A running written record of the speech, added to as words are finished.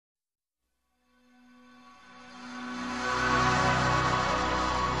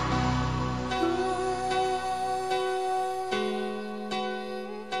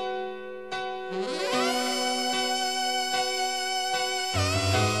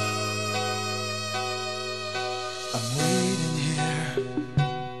I'm waiting here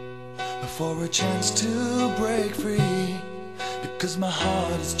for a chance to break free, because my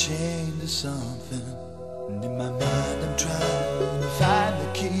heart is chained to something, and in my mind I'm trying to find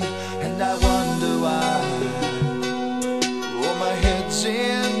the key, and I wonder why. Oh, my head's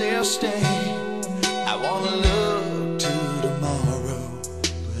in this state. I wanna look to tomorrow,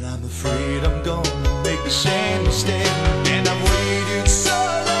 but I'm afraid I'm gonna make the same mistake. And I've waited so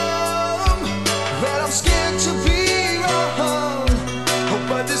long that I'm scared to be wrong. Oh,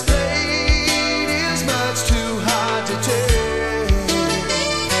 but this pain is much too hard to take.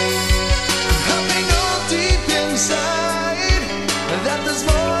 I know deep inside that there's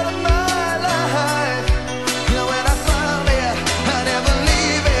more to my life. Now when I found it, I never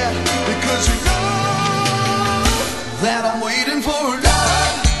leave it, because you know that I'm waiting for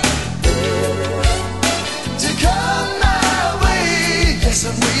love to come my way. Yes,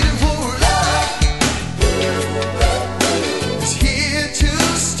 I'm waiting for love. It's here to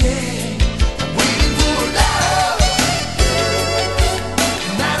stay. I'm waiting for love.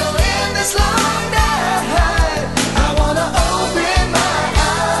 And I don't end this long night. I wanna open my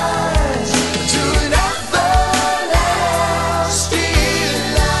eyes to an everlasting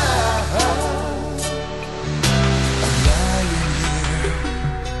life. I'm lying here,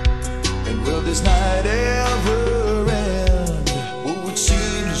 and will this night ever end? Oh, it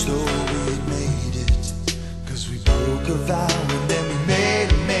seems as though we'd made it, 'cause we broke a vow and then we made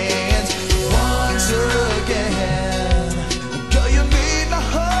amends once again. Girl, you made my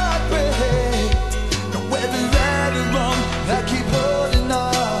heart break. No, whether right or wrong, I keep holding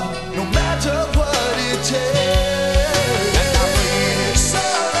on, no matter what it takes. And I waited so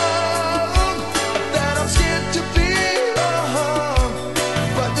long that I'm scared to be wrong,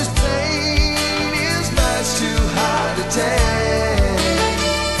 but this pain is much too hard to take.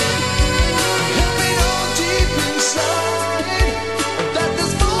 Help me know deep inside that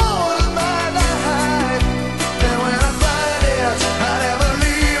there's more to my life, and when I find it, I never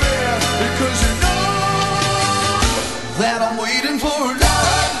leave it, because you know that I'm waiting for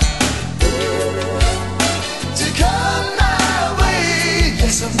love to come my way.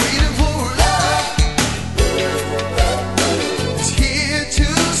 Yes, I'm waiting for love. It's here to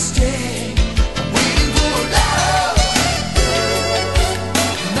stay. I'm waiting for love.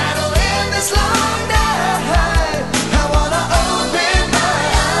 And I don't end this long night. I wanna open my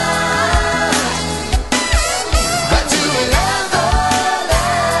eyes right to an everlasting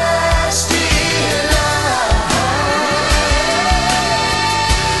life.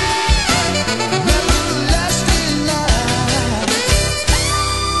 Everlasting life.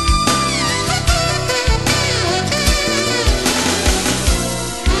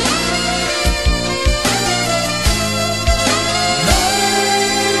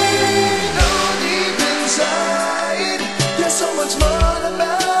 Know deep inside there's so much more to my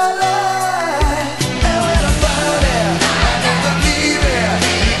life, and when I find it, I never leave it,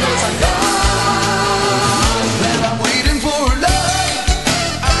 because I know that I'm waiting for love.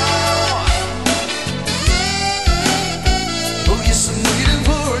 Oh, yes, I'm waiting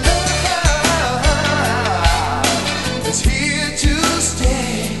for love. It's here to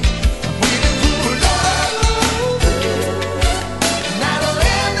stay. I'm waiting for love. And I don't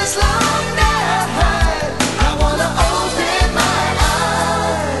end this long night. I wanna open my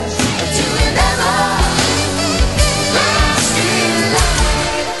eyes to an everlasting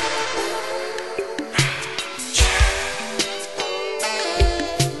light.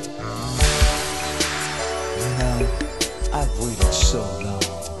 You know, I've waited so long.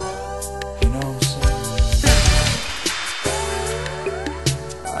 You know what I'm saying?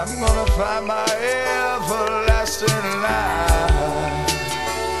 I'm gonna find my